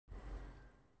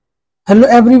Hello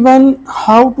everyone,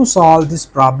 how to solve this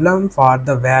problem for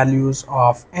the values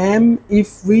of m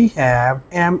if we have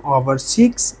m over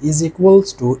 6 is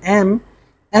equals to m,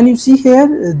 and you see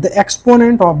here the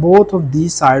exponent of both of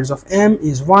these sides of m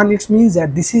is 1. It means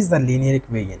that this is the linear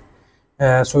equation.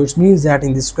 So it means that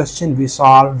in this question we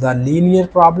solve the linear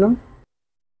problem.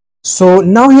 So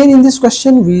now here in this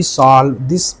question we solve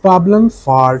this problem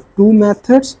for two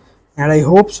methods, and I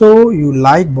hope so you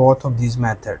like both of these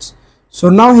methods. So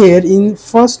now here in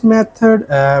first method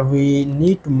we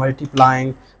need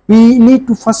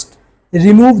to first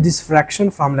remove this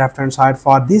fraction from left hand side.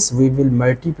 For this we will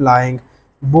multiplying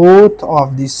both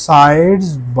of the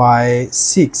sides by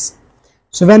 6.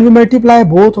 So when we multiply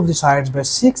both of the sides by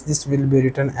 6, this will be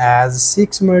written as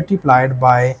 6 multiplied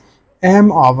by m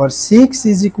over 6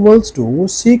 is equals to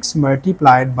 6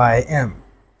 multiplied by m.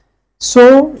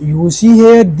 So you see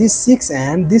here this 6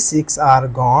 and this 6 are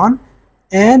gone,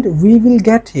 and we will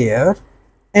get here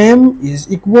m is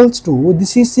equals to,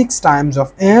 this is 6 times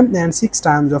of m, and 6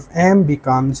 times of m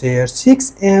becomes here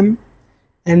 6m.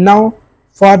 And now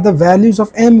for the values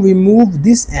of m we move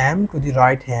this m to the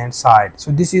right hand side.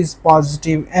 So this is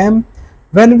positive m.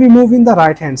 When we move in the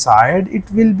right hand side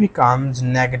it will becomes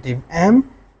negative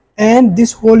m, and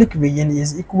this whole equation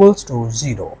is equals to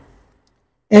 0.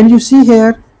 And you see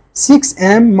here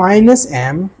 6m minus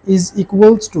m is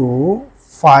equals to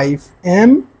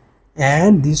 5m,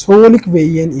 and this whole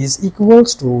equation is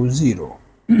equals to 0.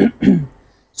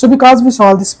 So because we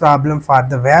solve this problem for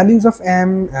the values of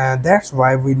m, that's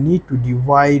why we need to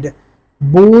divide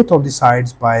both of the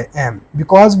sides by m,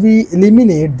 because we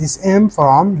eliminate this m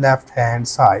from left hand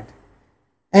side.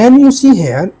 And you see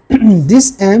here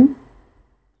this m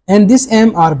and this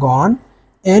m are gone,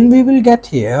 and we will get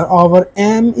here our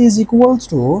m is equals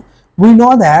to, we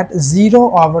know that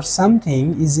 0 over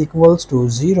something is equals to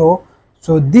 0.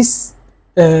 So this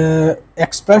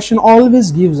expression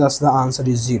always gives us the answer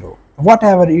is 0,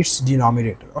 whatever its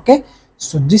denominator. Okay,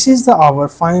 so this is our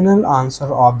final answer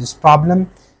of this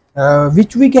problem,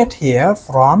 which we get here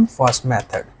from first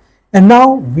method. And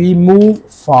now we move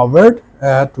forward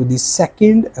to the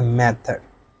second method.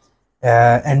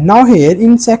 And now here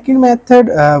in second method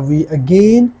we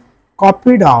again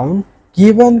copy down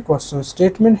given question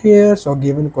statement here. So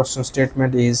given question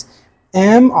statement is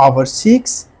m over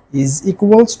 6 is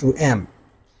equals to m.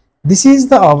 This is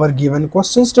our given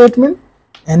question statement.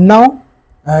 And now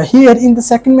here in the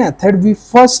second method we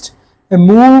first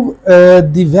move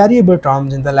the variable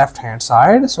terms in the left hand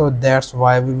side. So that's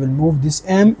why we will move this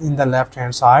m in the left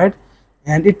hand side,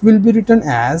 and it will be written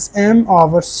as m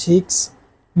over 6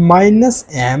 minus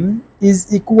m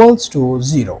is equals to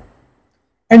 0.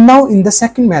 And now in the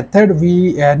second method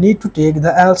we need to take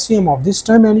the LCM of this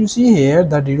term, and you see here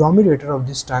the denominator of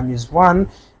this term is 1.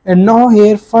 And now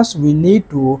here first we need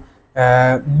to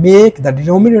make the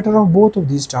denominator of both of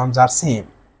these terms are same.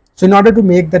 So in order to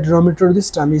make the denominator of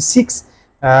this term is 6,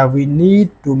 we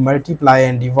need to multiply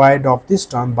and divide of this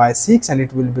term by 6, and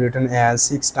it will be written as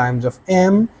 6 times of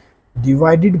m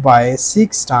divided by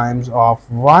 6 times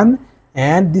of 1,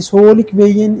 and this whole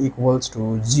equation equals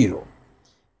to 0.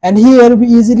 And here we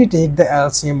easily take the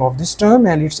LCM of this term,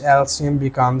 and its LCM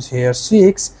becomes here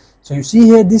 6. So you see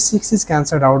here this 6 is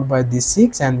cancelled out by this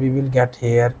 6, and we will get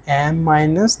here m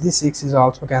minus this 6 is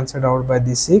also cancelled out by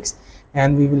this 6,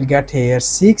 and we will get here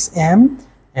 6m,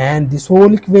 and this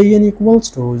whole equation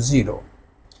equals to 0.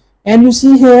 And you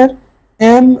see here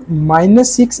m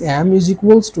minus 6m is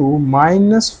equals to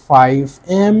minus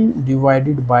 5m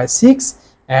divided by 6,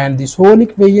 and this whole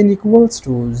equation equals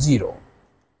to 0.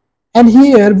 And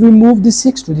here we move the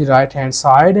 6 to the right hand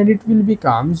side, and it will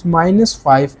becomes minus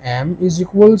 5m is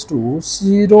equals to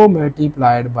 0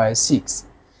 multiplied by 6.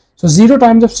 So 0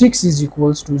 times of 6 is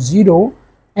equals to 0,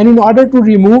 and in order to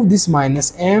remove this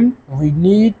minus m we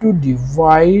need to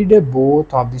divide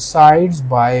both of the sides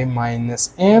by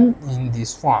minus m in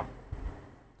this form.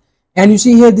 And you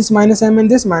see here this minus m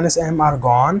and this minus m are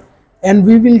gone, and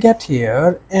we will get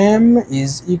here m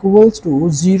is equals to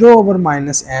 0 over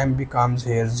minus m becomes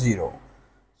here 0.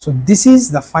 So this is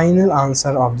the final answer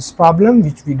of this problem,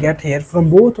 which we get here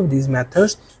from both of these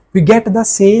methods. We get the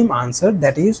same answer,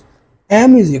 that is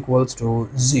m is equals to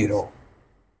 0.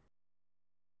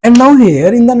 And now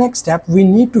here in the next step we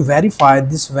need to verify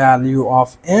this value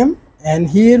of m, and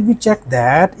here we check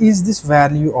that is this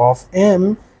value of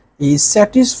m is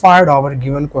satisfied our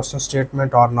given question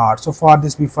statement or not. So for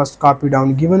this we first copy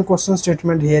down given question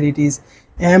statement. Here it is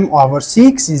m over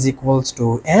 6 is equals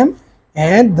to m,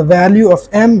 and the value of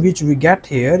m which we get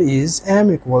here is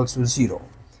m equals to 0.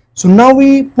 So now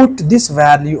we put this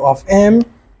value of m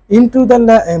into the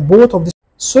both of the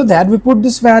So that we put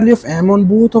this value of m on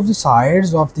both of the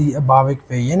sides of the above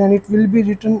equation, and it will be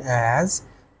written as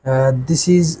this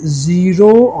is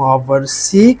 0 over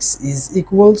 6 is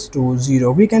equals to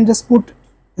 0. We can just put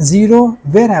 0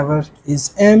 wherever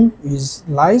is m is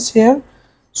lies here.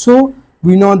 So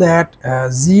we know that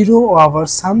 0 over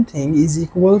something is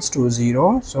equals to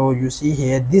 0. So you see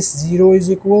here this 0 is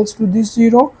equals to this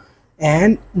 0,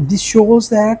 and this shows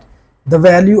that the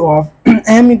value of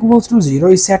m equals to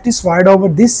 0 is satisfied over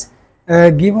this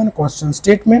given question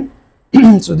statement.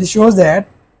 So this shows that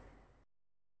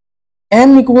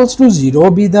m equals to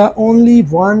 0 be the only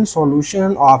one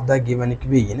solution of the given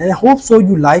equation. And I hope so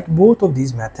you like both of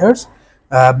these methods,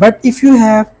 but if you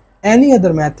have any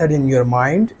other method in your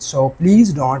mind, so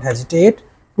please don't hesitate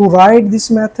to write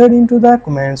this method into the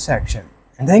comment section.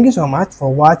 And thank you so much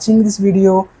for watching this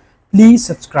video. Please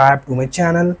subscribe to my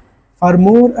channel for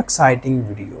more exciting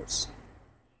videos.